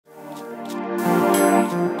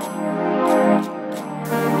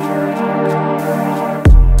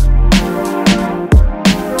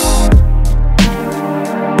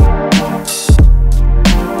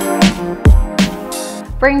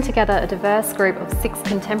together a diverse group of 6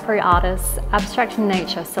 contemporary artists, Abstraction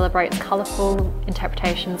Nature celebrates colourful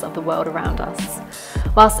interpretations of the world around us.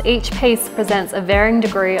 Whilst each piece presents a varying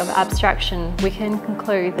degree of abstraction, we can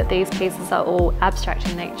conclude that these pieces are all abstract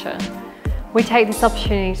in nature. We take this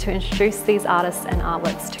opportunity to introduce these artists and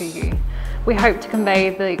artworks to you. We hope to convey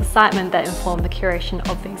the excitement that informed the curation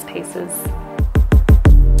of these pieces.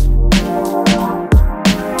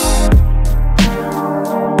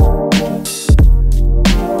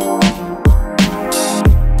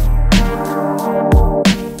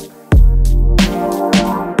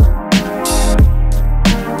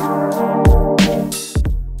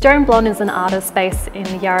 Joan Blond is an artist based in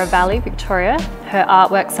the Yarra Valley, Victoria. Her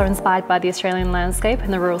artworks are inspired by the Australian landscape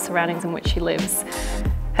and the rural surroundings in which she lives.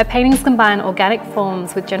 Her paintings combine organic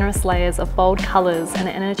forms with generous layers of bold colours and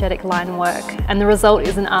energetic line work, and the result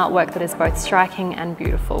is an artwork that is both striking and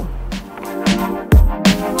beautiful.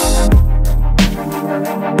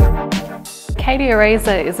 Katie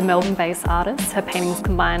Eraser is a Melbourne-based artist. Her paintings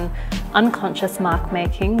combine unconscious mark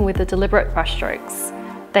making with the deliberate brushstrokes.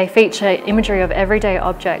 They feature imagery of everyday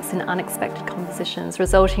objects in unexpected compositions,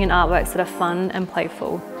 resulting in artworks that are fun and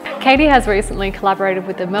playful. Katie has recently collaborated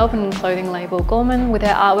with the Melbourne clothing label Gorman, with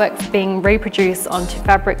her artworks being reproduced onto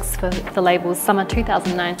fabrics for the label's Summer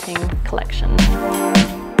 2019 collection.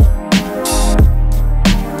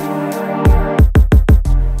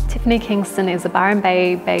 Tiffany Kingston is a Byron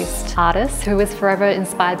Bay-based artist who is forever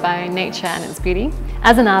inspired by nature and its beauty.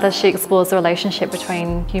 As an artist, she explores the relationship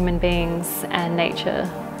between human beings and nature,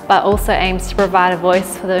 but also aims to provide a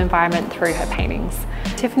voice for the environment through her paintings.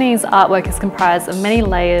 Tiffany's artwork is comprised of many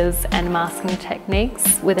layers and masking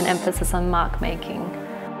techniques with an emphasis on mark making.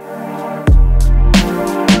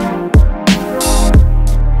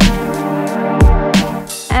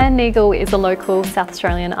 Neagle is a local South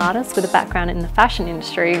Australian artist with a background in the fashion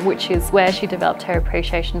industry, which is where she developed her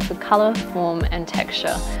appreciation for colour, form and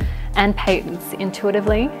texture, and paints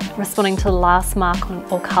intuitively, responding to the last mark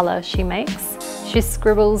or colour she makes. She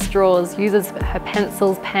scribbles, draws, uses her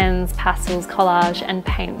pencils, pens, pastels, collage and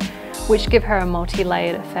paint, which give her a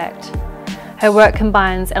multi-layered effect. Her work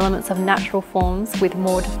combines elements of natural forms with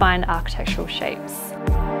more defined architectural shapes.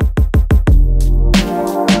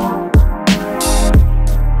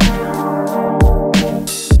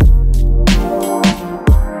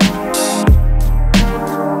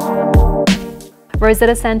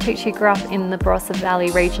 Rosetta Santucci grew up in the Barossa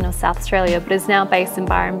Valley region of South Australia, but is now based in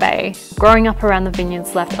Byron Bay. Growing up around the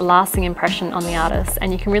vineyards left a lasting impression on the artist,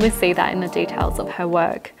 and you can really see that in the details of her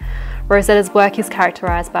work. Rosetta's work is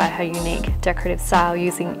characterised by her unique decorative style,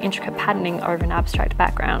 using intricate patterning over an abstract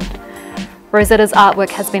background. Rosetta's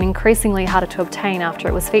artwork has been increasingly harder to obtain after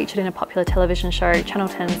it was featured in a popular television show, Channel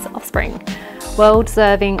 10's Offspring. Well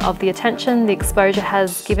deserving of the attention, the exposure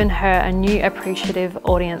has given her a new appreciative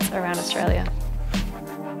audience around Australia.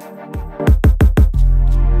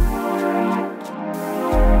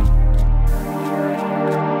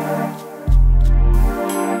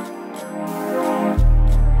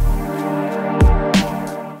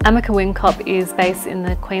 Amica Whincop is based in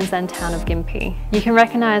the Queensland town of Gympie. You can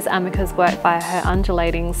recognise Amica's work by her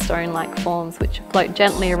undulating stone-like forms which float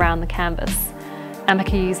gently around the canvas.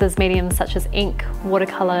 Amica uses mediums such as ink,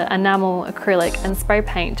 watercolour, enamel, acrylic and spray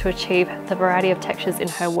paint to achieve the variety of textures in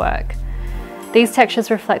her work. These textures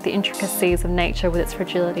reflect the intricacies of nature with its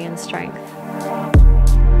fragility and strength.